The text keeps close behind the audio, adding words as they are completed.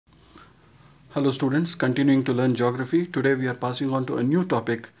Hello students, continuing to learn geography. Today we are passing on to a new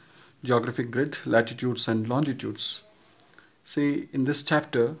topic, geographic grid, latitudes and longitudes. See, in this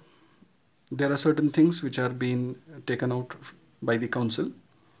chapter, there are certain things which are being taken out by the council.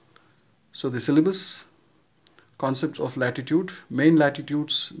 So the syllabus, concepts of latitude, main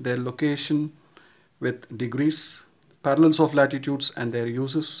latitudes, their location with degrees, parallels of latitudes and their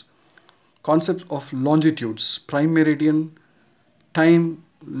uses, concepts of longitudes, prime meridian, time,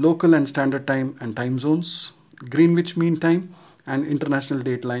 local and standard time and time zones, Greenwich Mean Time and International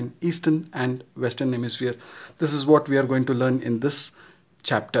Dateline, Eastern and Western Hemisphere. This is what we are going to learn in this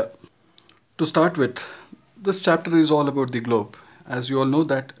chapter. To start with, this chapter is all about the globe. As you all know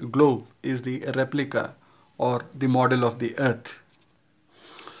that globe is the replica or the model of the Earth.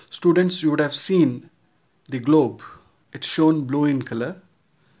 Students, you would have seen the globe. It's shown blue in color.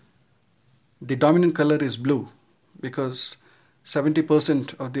 The dominant color is blue because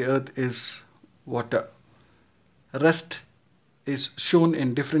 70% of the earth is water. Rest is shown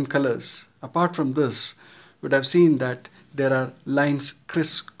in different colors. Apart from this, you would have seen that there are lines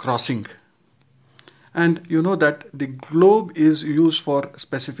crisscrossing. And you know that the globe is used for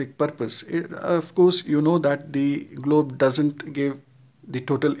specific purpose. Of course, you know that the globe doesn't give the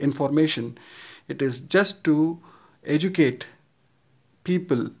total information. It is just to educate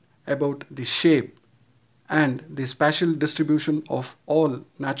people about the shape and the spatial distribution of all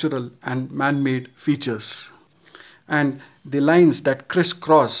natural and man-made features. And the lines that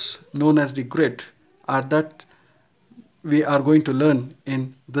crisscross, known as the grid, are that we are going to learn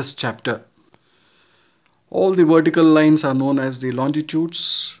in this chapter. All the vertical lines are known as the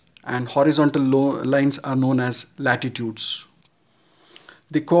longitudes and horizontal lines are known as latitudes.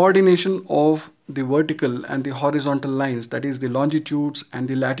 The coordination of the vertical and the horizontal lines, that is the longitudes and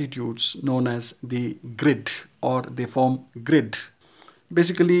the latitudes, known as the grid, or they form grid.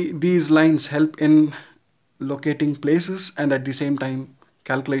 Basically, these lines help in locating places and at the same time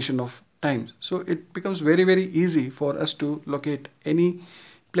calculation of times. So it becomes very easy for us to locate any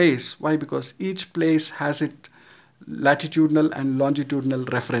place. Why? Because each place has its latitudinal and longitudinal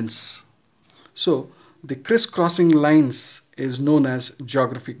reference. So the crisscrossing lines is known as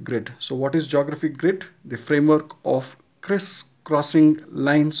geographic grid. So what is geographic grid? The framework of crisscrossing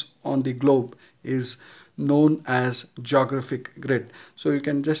lines on the globe is known as geographic grid. So you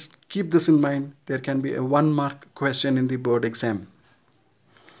can just keep this in mind. There can be a 1-mark question in the board exam.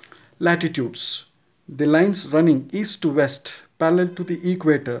 Latitudes. The lines running east to west parallel to the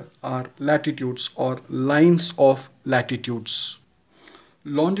equator are latitudes or lines of latitudes.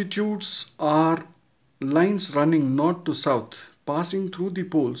 Longitudes are lines running north to south passing through the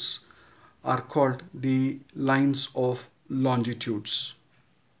poles are called the lines of longitudes.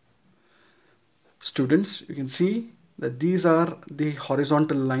 Students, you can see that these are the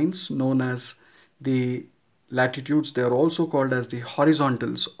horizontal lines known as the latitudes. They are also called as the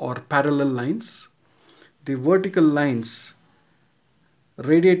horizontals or parallel lines. The vertical lines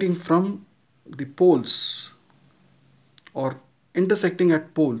radiating from the poles or intersecting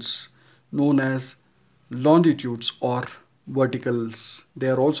at poles known as longitudes or verticals. They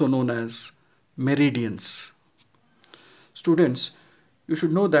are also known as meridians. Students, you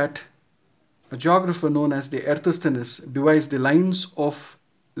should know that a geographer known as the Eratosthenes devised the lines of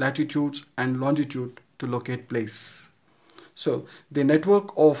latitudes and longitude to locate place. So the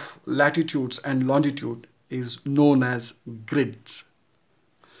network of latitudes and longitude is known as grids.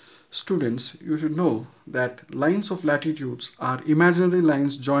 Students, you should know that lines of latitudes are imaginary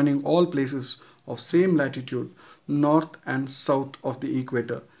lines joining all places of same latitude north and south of the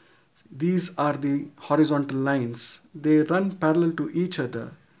equator. These are the horizontal lines. They run parallel to each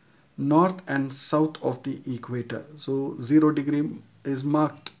other north and south of the equator. So 0 degree is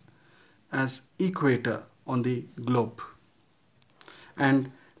marked as equator on the globe.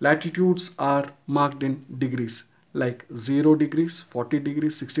 And latitudes are marked in degrees like 0 degrees, 40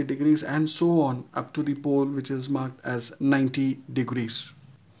 degrees, 60 degrees and so on up to the pole which is marked as 90 degrees.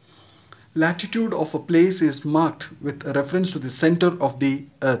 Latitude of a place is marked with a reference to the center of the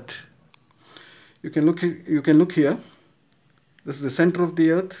earth. You can look here. This is the center of the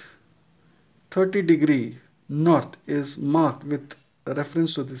earth. 30 degree north is marked with a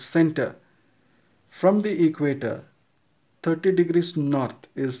reference to the center. From the equator, 30 degrees north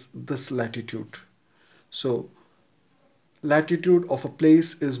is this latitude. So latitude of a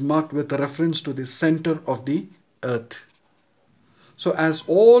place is marked with a reference to the center of the earth. So as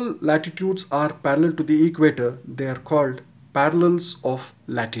all latitudes are parallel to the equator, they are called parallels of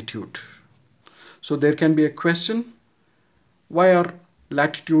latitude. So there can be a question, why are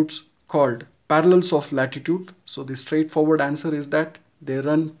latitudes called parallels of latitude? So the straightforward answer is that They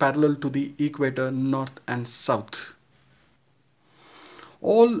run parallel to the equator, north and south.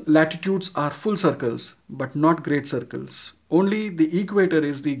 All latitudes are full circles, but not great circles. Only the equator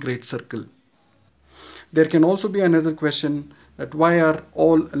is the great circle. There can also be another question that why are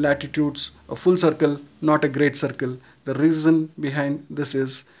all latitudes a full circle, not a great circle? The reason behind this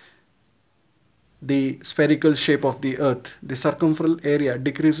is the spherical shape of the earth. The circumferential area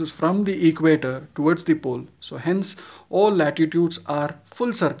decreases from the equator towards the pole. So hence all latitudes are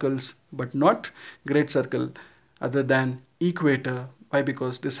full circles but not great circle other than equator. Why?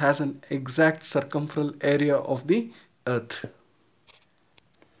 Because this has an exact circumferential area of the earth.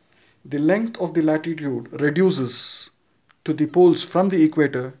 The length of the latitude reduces to the poles from the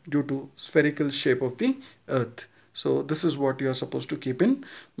equator due to spherical shape of the earth. So this is what you are supposed to keep in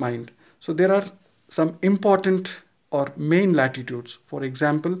mind. So there are some important or main latitudes. For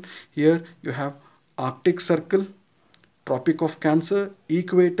example, here you have Arctic Circle, Tropic of Cancer,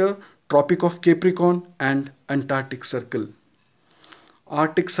 Equator, Tropic of Capricorn and Antarctic Circle.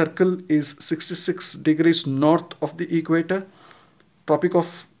 Arctic Circle is 66 degrees north of the equator. Tropic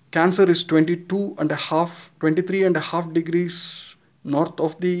of Cancer is 23 and a half degrees north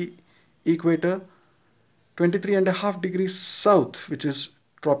of the equator. 23 and a half degrees south, which is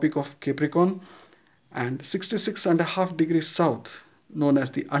Tropic of Capricorn, and 66 and a half degrees south, known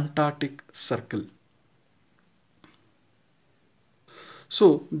as the Antarctic Circle.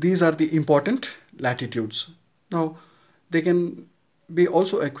 So these are the important latitudes. Now there can be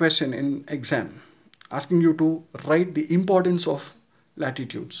also a question in exam asking you to write the importance of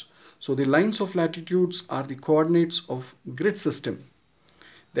latitudes. So the lines of latitudes are the coordinates of grid system.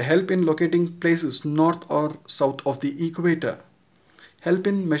 They help in locating places north or south of the equator. Help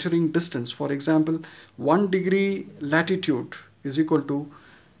in measuring distance. For example, 1 degree latitude is equal to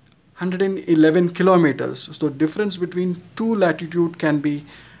 111 kilometers. So the difference between two latitude can be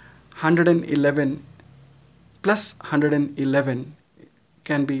 111 plus 111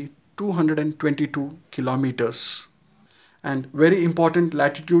 can be 222 kilometers. And very important,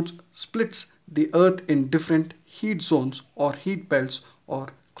 latitude splits the earth in different heat zones or heat belts or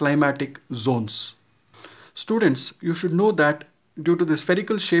climatic zones. Students, you should know that due to the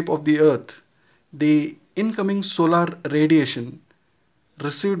spherical shape of the earth, the incoming solar radiation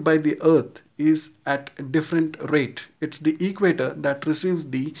received by the earth is at a different rate. It's the equator that receives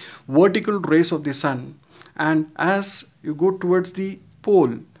the vertical rays of the sun, and as you go towards the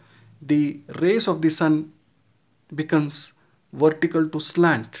pole, the rays of the sun becomes vertical to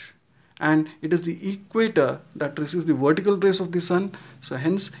slant, and it is the equator that receives the vertical rays of the sun. So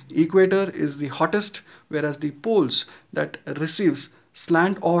hence equator is the hottest, whereas the poles that receives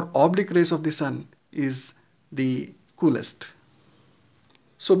slant or oblique rays of the sun is the coolest.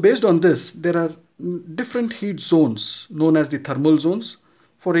 So based on this, there are different heat zones known as the thermal zones.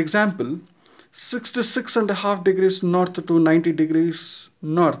 For example, 66.5 degrees north to 90 degrees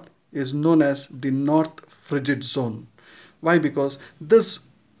north is known as the north frigid zone. Why? Because this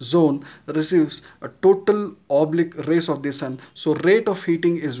zone receives a total oblique rays of the sun. So rate of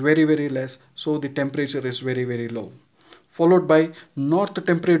heating is very, very less. So the temperature is very, very low. Followed by north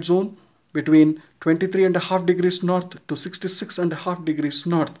temperate zone between 23.5 degrees north to 66.5 degrees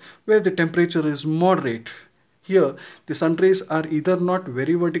north, where the temperature is moderate. Here the sun rays are either not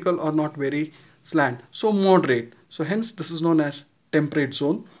very vertical or not very slant, so moderate. So hence this is known as temperate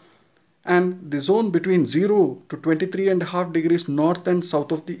zone. And the zone between 0 to 23.5 degrees north and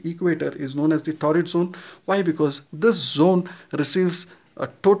south of the equator is known as the torrid zone. Why? Because this zone receives a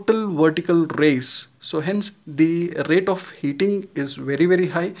total vertical rays. So hence the rate of heating is very, very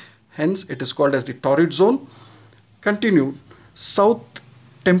high. Hence it is called as the torrid zone. Continue. South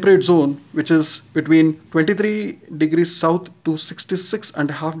temperate zone, which is between 23 degrees south to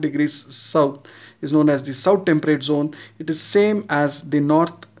 66.5 degrees south, is known as the south temperate zone. It is same as the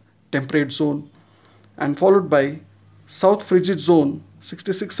north temperate zone, and followed by south frigid zone,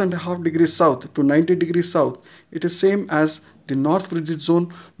 66.5 degrees south to 90 degrees south. It is same as the north frigid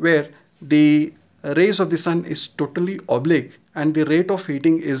zone, where the rays of the sun is totally oblique and the rate of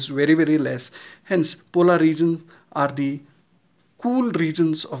heating is very, very less. Hence polar regions are the cool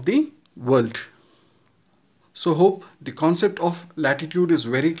regions of the world. So hope the concept of latitude is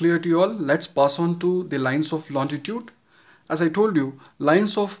very clear to you all. Let's pass on to the lines of longitude. As I told you,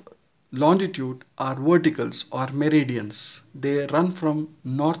 lines of longitude are verticals or meridians. They run from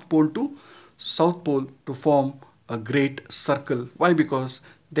North Pole to South Pole to form a great circle. Why? Because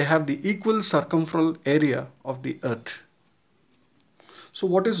they have the equal circumferential area of the earth. So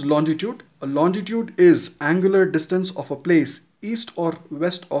what is longitude? A longitude is angular distance of a place east or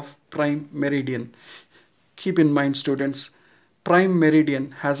west of prime meridian. Keep in mind, students, prime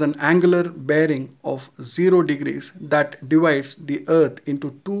meridian has an angular bearing of 0 degrees that divides the earth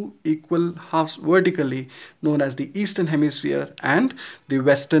into two equal halves vertically, known as the eastern hemisphere and the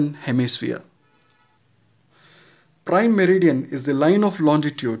western hemisphere. Prime meridian is the line of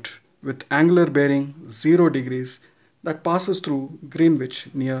longitude with angular bearing 0 degrees that passes through Greenwich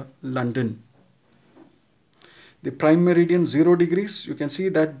near London. The prime meridian 0 degrees, you can see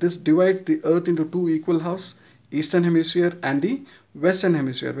that this divides the earth into two equal halves, eastern hemisphere and the western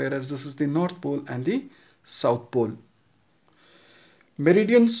hemisphere, whereas this is the north pole and the south pole.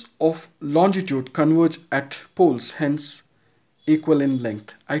 Meridians of longitude converge at poles, hence equal in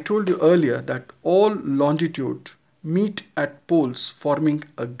length. I told you earlier that all longitude meet at poles forming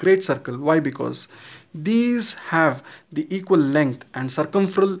a great circle. Why? Because these have the equal length and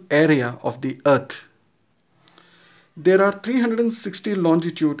circumferential area of the earth. There are 360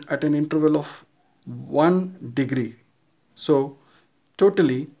 longitude at an interval of 1 degree. So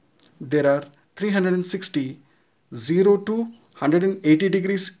totally there are 360, 0 to 180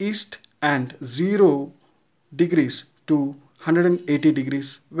 degrees east and 0 degrees to 180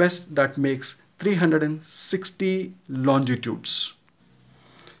 degrees west. That makes 360 longitudes.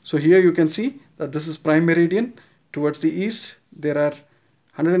 So here you can see that this is prime meridian. Towards the east there are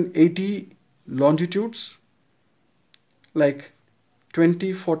 180 longitudes, like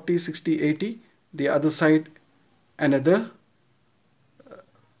 20, 40, 60, 80. The other side another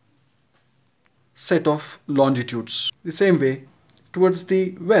set of longitudes. The same way towards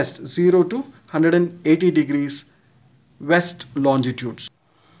the west, 0 to 180 degrees west longitudes.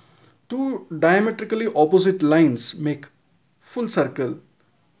 Two diametrically opposite lines make full circle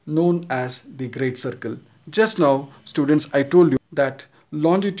known as the great circle. Just now, students, I told you that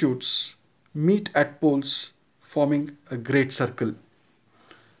longitudes meet at poles forming a great circle.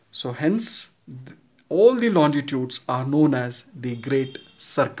 So hence all the longitudes are known as the great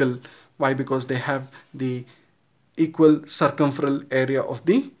circle. Why? Because they have the equal circumferential area of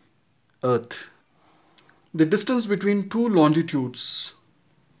the earth. The distance between two longitudes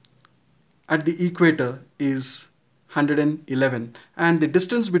at the equator is 111, and the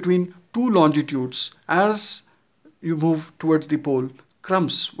distance between two longitudes as you move towards the pole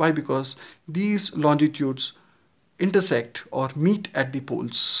crumbs. Why? Because these longitudes intersect or meet at the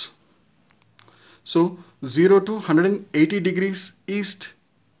poles. So 0 to 180 degrees east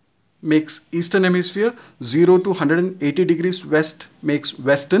makes eastern hemisphere, 0 to 180 degrees west makes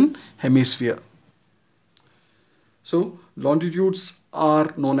western hemisphere. So longitudes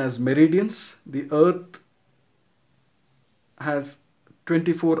are known as meridians. The earth has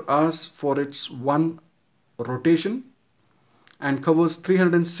 24 hours for its one rotation and covers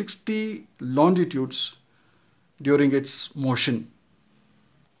 360 longitudes during its motion.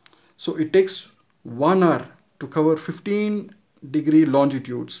 So it takes 1 hour to cover 15-degree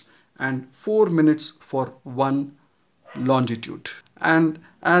longitudes and 4 minutes for one longitude. And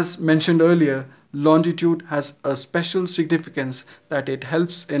as mentioned earlier, longitude has a special significance that it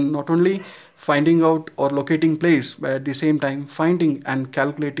helps in not only finding out or locating place, but at the same time finding and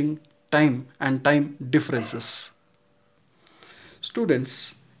calculating time and time differences.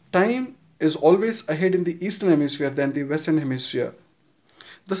 Students, time is always ahead in the eastern hemisphere than the western hemisphere.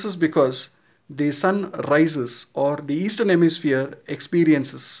 This is because the sun rises, or the eastern hemisphere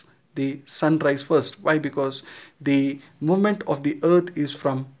experiences the sunrise first. Why? Because the movement of the earth is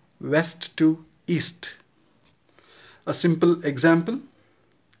from west to east. A simple example,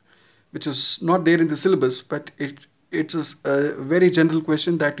 which is not there in the syllabus, but it is a very general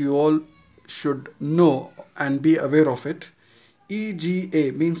question that you all should know and be aware of it.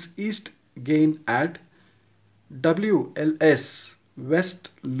 EGA means east gain add, WLS west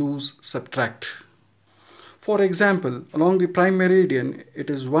lose subtract. For example, along the prime meridian it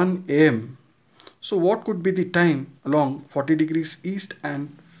is 1 AM. So what could be the time along 40 degrees east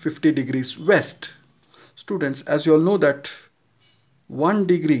and 50 degrees west? Students, as you all know that 1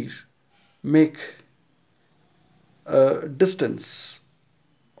 degrees make a distance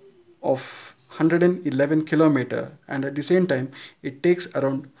of 111 kilometer, and at the same time it takes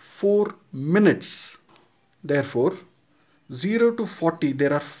around 4 minutes. Therefore 0 to 40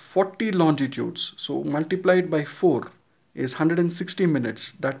 there are 40 longitudes, so multiplied by 4 is 160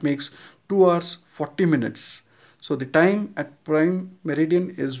 minutes. That makes 2 hours 40 minutes. So the time at prime meridian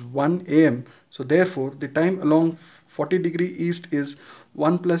is 1 AM. So therefore the time along 40 degree east is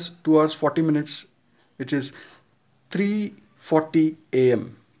 1 plus 2 hours 40 minutes, which is 3:40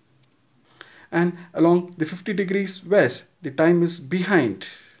 AM. And along the 50 degrees west the time is behind.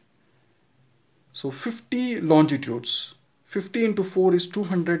 So 50 longitudes, 50 into 4 is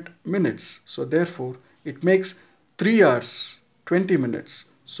 200 minutes. So therefore it makes 3 hours 20 minutes.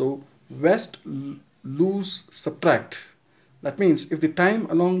 So west lose subtract. That means if the time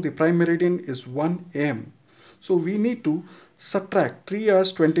along the prime meridian is 1 am, so we need to subtract 3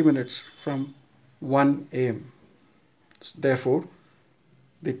 hours 20 minutes from 1 am. Therefore,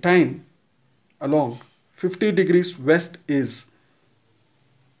 the time along 50 degrees west is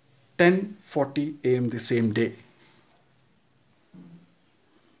 10:40 am the same day.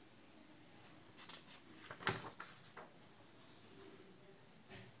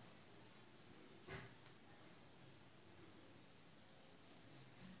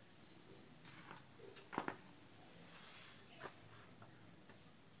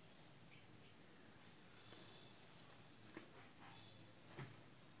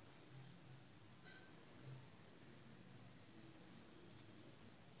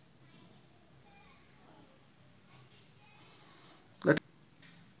 That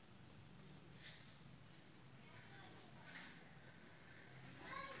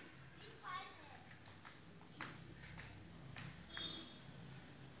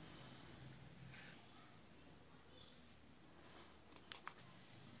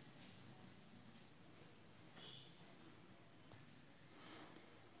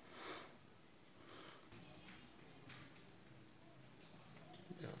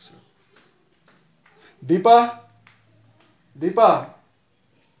Deepa, Deepa,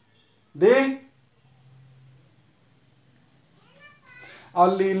 they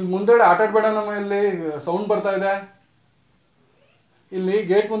ಅಲ್ಲಿ ಮುಂದೆಡೆ ಆಟಾಡ್ಬೇಡ, ನಮ್ಮ ಇಲ್ಲಿ sound ಬರ್ತಾ ಇದೆ. ಇಲ್ಲಿ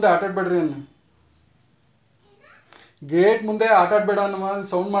gate ಮುಂದೆ ಆಟಾಡ್ಬೇಡ್ರಿ ಅನ್ನ, gate ಮುಂದೆ ಆಟಾಡ್ಬೇಡ ನಮ್ಮ,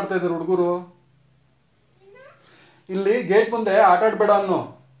 ಸೌಂಡ್ ಮಾಡ್ತಾ ಇದ್ದಾರೆ ಹುಡುಗರು. ಇಲ್ಲಿ ಗೇಟ್ ಮುಂದೆ ಆಟಾಡ್ಬೇಡ ಅನ್ನೋ,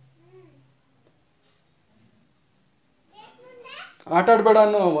 ಆಟಾಡ್ಬೇಡ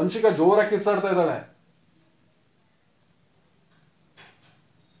ಅನ್ನೋ. ವಂಶಿಕ ಜೋರಾಗಿ ಕಿಸ್ಸಾಡ್ತಾ ಇದ್ದಾಳೆ.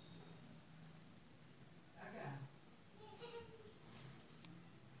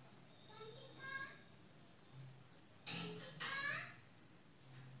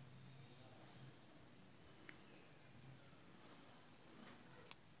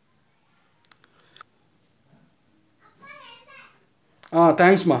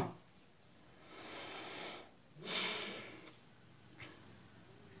 ಥ್ಯಾಂಕ್ಸ್ ಮಾ.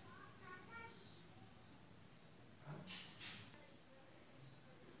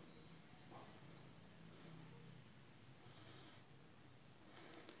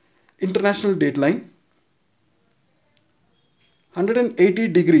 International dateline, 180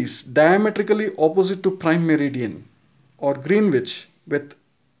 degrees diametrically opposite to prime meridian or Greenwich with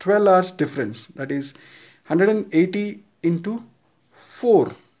 12 hours difference. That is 180 into 4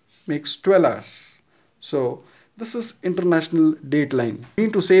 makes 12 hours. So this is international dateline. I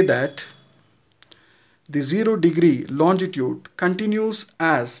mean to say that the 0 degree longitude continues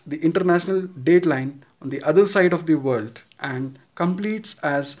as the international dateline on the other side of the world and completes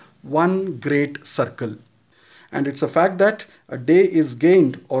as one great circle. And it's a fact that a day is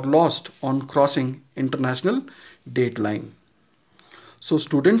gained or lost on crossing international dateline. So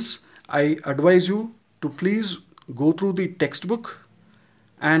students, I advise you to please go through the textbook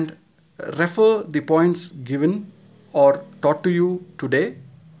and refer the points given or taught to you today.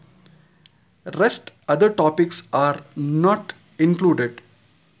 Rest other topics are not included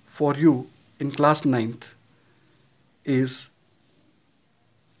for you in class 9th is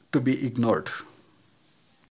to be ignored.